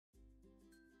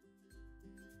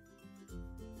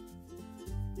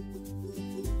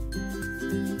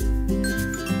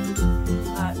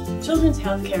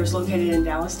Children's Healthcare is located in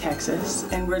Dallas, Texas,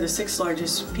 and we're the 6th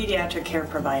largest pediatric care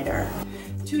provider.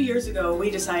 2 years ago,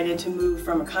 we decided to move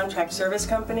from a contract service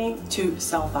company to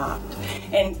self-opt.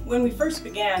 And when we first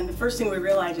began, the first thing we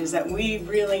realized is that we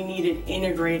really needed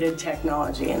integrated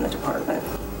technology in the department.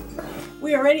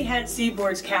 We already had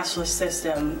CBORD's cashless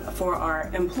system for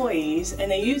our employees, and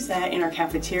they use that in our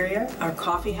cafeteria, our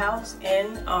coffee house,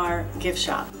 and our gift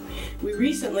shop. We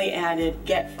recently added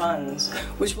Get Funds,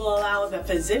 which will allow the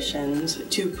physicians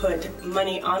to put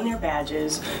money on their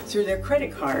badges through their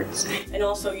credit cards and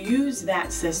also use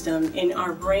that system in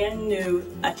our brand new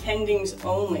attendings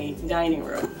only dining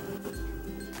room.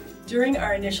 During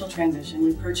our initial transition,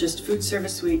 we purchased Food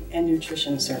Service Suite and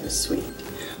Nutrition Service Suite.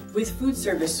 With Food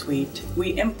Service Suite, we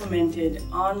implemented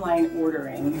online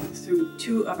ordering through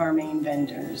 2 of our main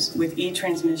vendors with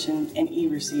e-transmission and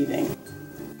e-receiving.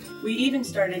 We even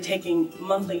started taking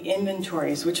monthly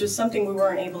inventories, which was something we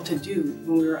weren't able to do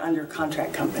when we were under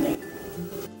contract company.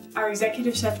 Our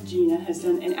executive chef, Gina, has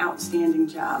done an outstanding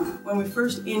job. When we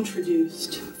first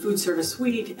introduced Food Service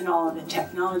Suite and all of the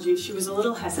technology, she was a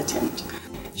little hesitant.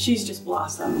 She's just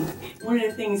blossomed. One of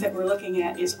the things that we're looking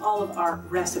at is all of our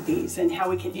recipes and how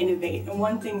we can innovate. And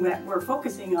one thing that we're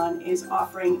focusing on is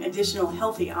offering additional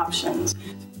healthy options.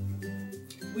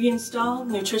 We installed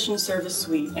Nutrition Service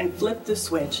Suite and flipped the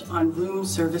switch on room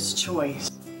service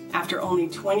choice after only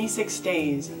 26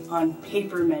 days on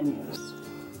paper menus.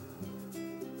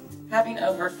 Having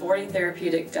over 40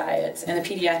 therapeutic diets in a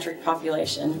pediatric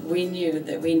population, we knew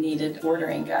that we needed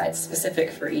ordering guides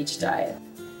specific for each diet.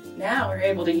 Now we're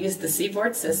able to use the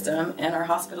CBORD system and our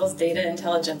hospital's data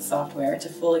intelligence software to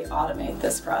fully automate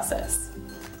this process.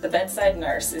 The bedside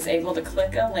nurse is able to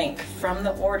click a link from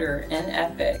the order in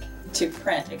Epic to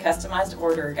print a customized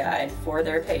order guide for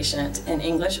their patient in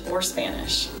English or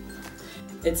Spanish.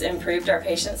 It's improved our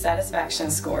patient satisfaction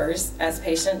scores as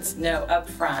patients know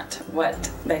upfront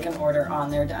what they can order on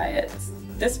their diets.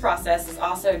 This process has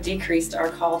also decreased our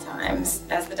call times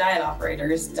as the diet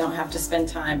operators don't have to spend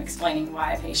time explaining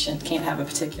why a patient can't have a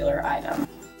particular item.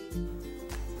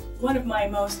 One of my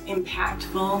most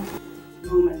impactful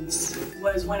moments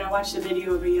was when I watched a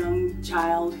video of a young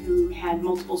child who had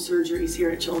multiple surgeries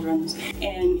here at Children's,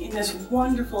 and in this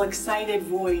wonderful, excited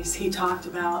voice he talked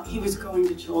about he was going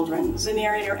to Children's. The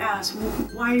narrator asked,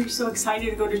 "Why are you so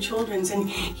excited to go to Children's?" And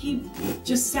he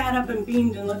just sat up and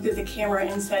beamed and looked at the camera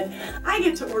and said, "I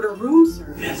get to order room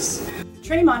service."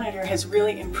 Tray Monitor has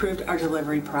really improved our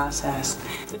delivery process.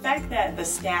 The fact that the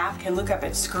staff can look up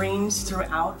at screens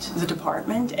throughout the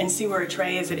department and see where a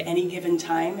tray is at any given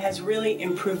time has really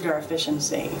improved our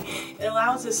efficiency. It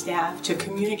allows the staff to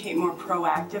communicate more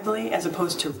proactively as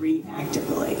opposed to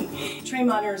reactively. Tray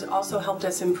Monitor has also helped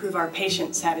us improve our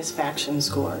patient satisfaction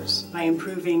scores by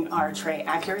improving our tray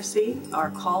accuracy,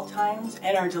 our call times,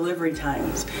 and our delivery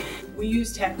times. We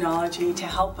use technology to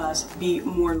help us be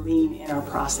more lean in our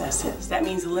processes. That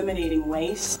means eliminating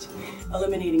waste,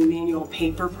 eliminating manual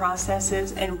paper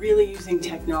processes, and really using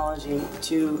technology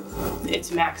to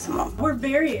its maximum. We're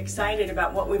very excited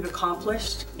about what we've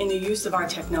accomplished in the use of our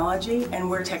technology and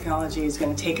where technology is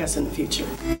going to take us in the future.